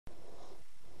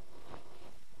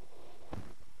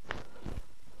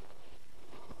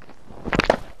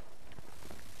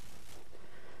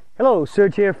Hello,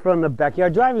 Serge here from the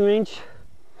Backyard Driving Range.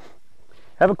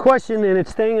 I have a question, and it's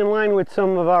staying in line with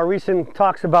some of our recent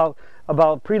talks about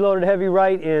preloaded heavy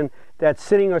right and that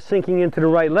sitting or sinking into the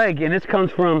right leg. And this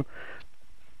comes from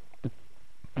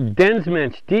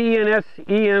Densmensch, D-E-N-S-E-M-E-C-H.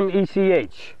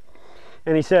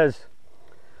 And he says,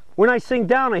 when I sink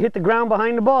down, I hit the ground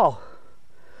behind the ball.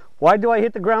 Why do I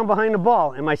hit the ground behind the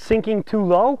ball? Am I sinking too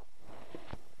low?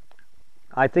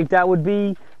 I think that would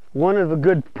be one of the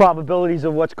good probabilities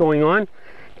of what's going on,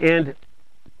 and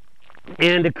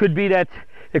it could be that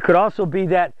it could also be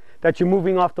that you're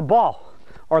moving off the ball,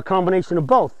 or a combination of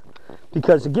both.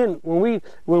 Because again, when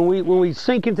we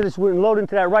sink into this, we're load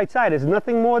into that right side. It's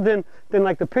nothing more than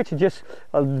like the pitch, just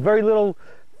a very little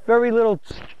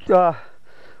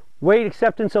weight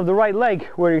acceptance of the right leg,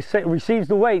 where he receives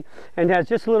the weight and has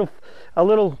just a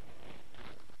little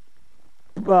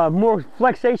more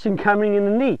flexation coming in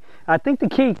the knee. I think the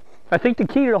key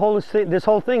to this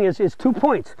whole thing is 2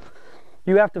 points.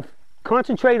 You have to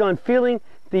concentrate on feeling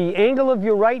the angle of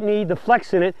your right knee, the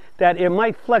flex in it, that it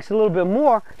might flex a little bit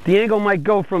more. The angle might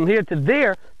go from here to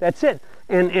there. That's it.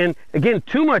 And again,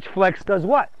 too much flex does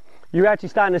what? You're actually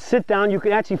starting to sit down. You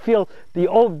can actually feel the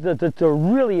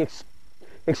really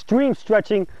extreme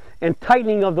stretching and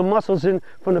tightening of the muscles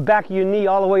from the back of your knee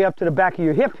all the way up to the back of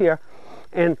your hip here.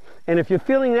 And if you're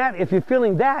feeling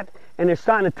that, and they're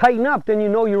starting to tighten up, then you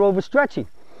know you're overstretching.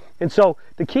 And so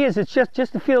the key is it's just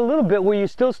to feel a little bit where you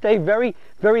still stay very,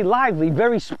 very lively,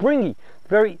 very springy,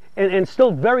 and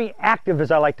still very active,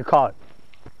 as I like to call it.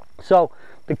 So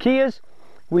the key is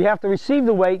we have to receive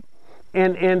the weight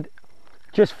and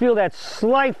just feel that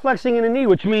slight flexing in the knee,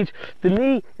 which means the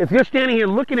knee, if you're standing here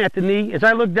looking at the knee, as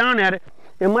I look down at it,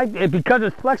 it might, because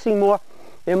it's flexing more,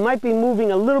 it might be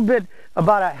moving a little bit,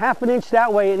 about a half an inch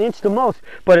that way, an inch the most.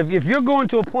 But if you're going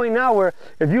to a point now where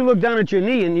if you look down at your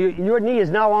knee and your knee is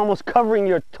now almost covering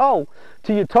your toe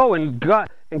to your toe, and God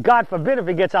forbid if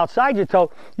it gets outside your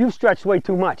toe, you've stretched way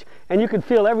too much. And you can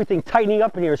feel everything tightening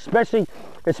up in here, especially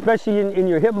in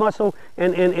your hip muscle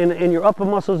and your upper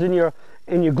muscles in your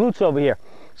glutes over here.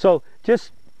 So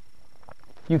just,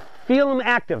 you feel them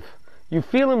active, you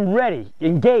feel them ready,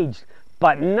 engaged,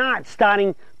 but not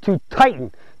starting to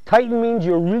tighten. Tighten means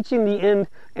you're reaching the end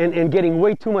and getting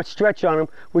way too much stretch on them,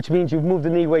 which means you've moved the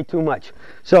knee way too much.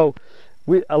 So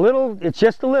it's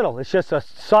just a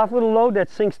soft little load that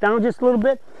sinks down just a little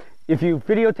bit. If you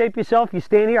videotape yourself, you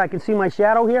stand here, I can see my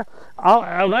shadow here.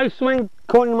 As I swing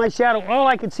according to my shadow, all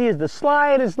I can see is the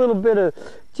slightest little bit of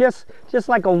just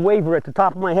like a waver at the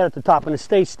top of my head at the top, and it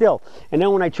stays still. And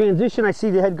then when I transition, I see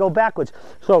the head go backwards.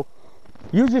 So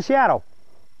use your shadow.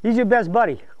 He's your best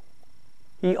buddy.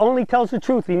 He only tells the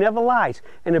truth. He never lies.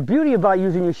 And the beauty about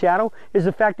using your shadow is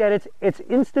the fact that it's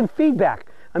instant feedback.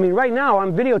 I mean, right now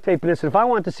I'm videotaping this, and if I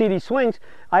want to see these swings,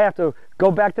 I have to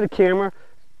go back to the camera,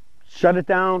 shut it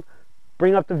down,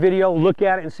 bring up the video, look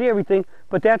at it, and see everything.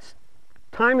 But that's,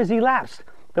 time has elapsed.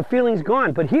 The feeling's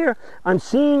gone. But here, I'm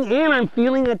seeing and I'm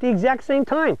feeling at the exact same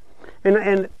time.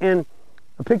 And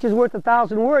a picture's worth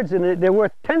 1,000 words, and they're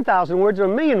worth 10,000 words or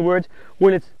 1,000,000 words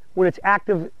when it's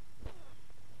active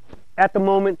at the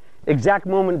moment, exact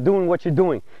moment, doing what you're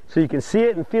doing. So you can see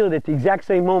it and feel it at the exact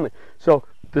same moment. So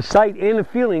the sight and the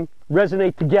feeling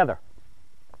resonate together.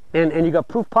 And you got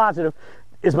proof positive.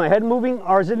 Is my head moving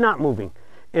or is it not moving?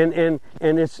 And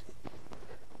it's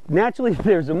naturally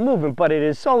there's a movement, but it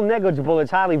is so negligible,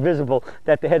 it's hardly visible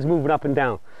that the head's moving up and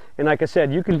down. And like I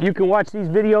said, you can watch these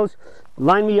videos,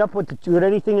 line me up with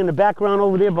anything in the background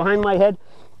over there behind my head,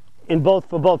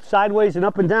 for both sideways and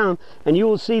up and down, and you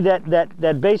will see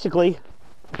that basically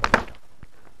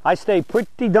I stay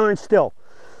pretty darn still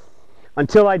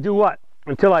until I do what?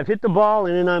 Until I've hit the ball,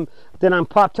 and then I'm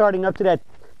pop-tarting up to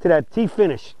that T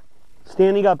finish,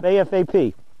 standing up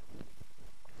AFAP.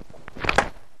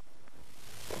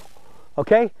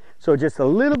 Okay, so just a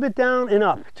little bit down and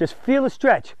up. Just feel a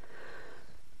stretch,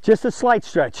 just a slight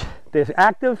stretch. They're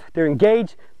active, they're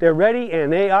engaged, they're ready,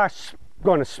 and they are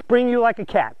going to spring you like a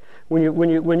cat. When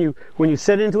you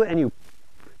set into it and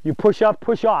you push up,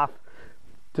 push off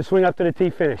to swing up to the T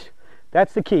finish.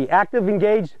 That's the key. Active,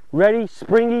 engaged, ready,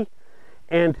 springy,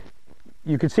 and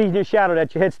you can see in your shadow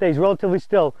that your head stays relatively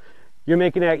still. You're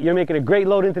making a great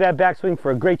load into that backswing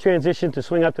for a great transition to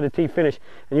swing up to the T finish,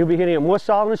 and you'll be hitting it more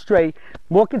solid and straight,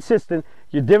 more consistent.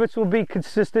 Your divots will be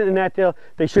consistent in that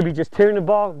they should be just tearing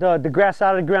the grass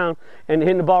out of the ground and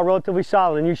hitting the ball relatively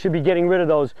solid, and you should be getting rid of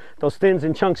those thins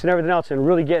and chunks and everything else, and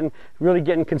really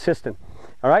getting consistent.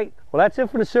 All right, well, that's it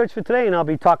for the search for today, and I'll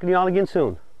be talking to you all again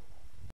soon.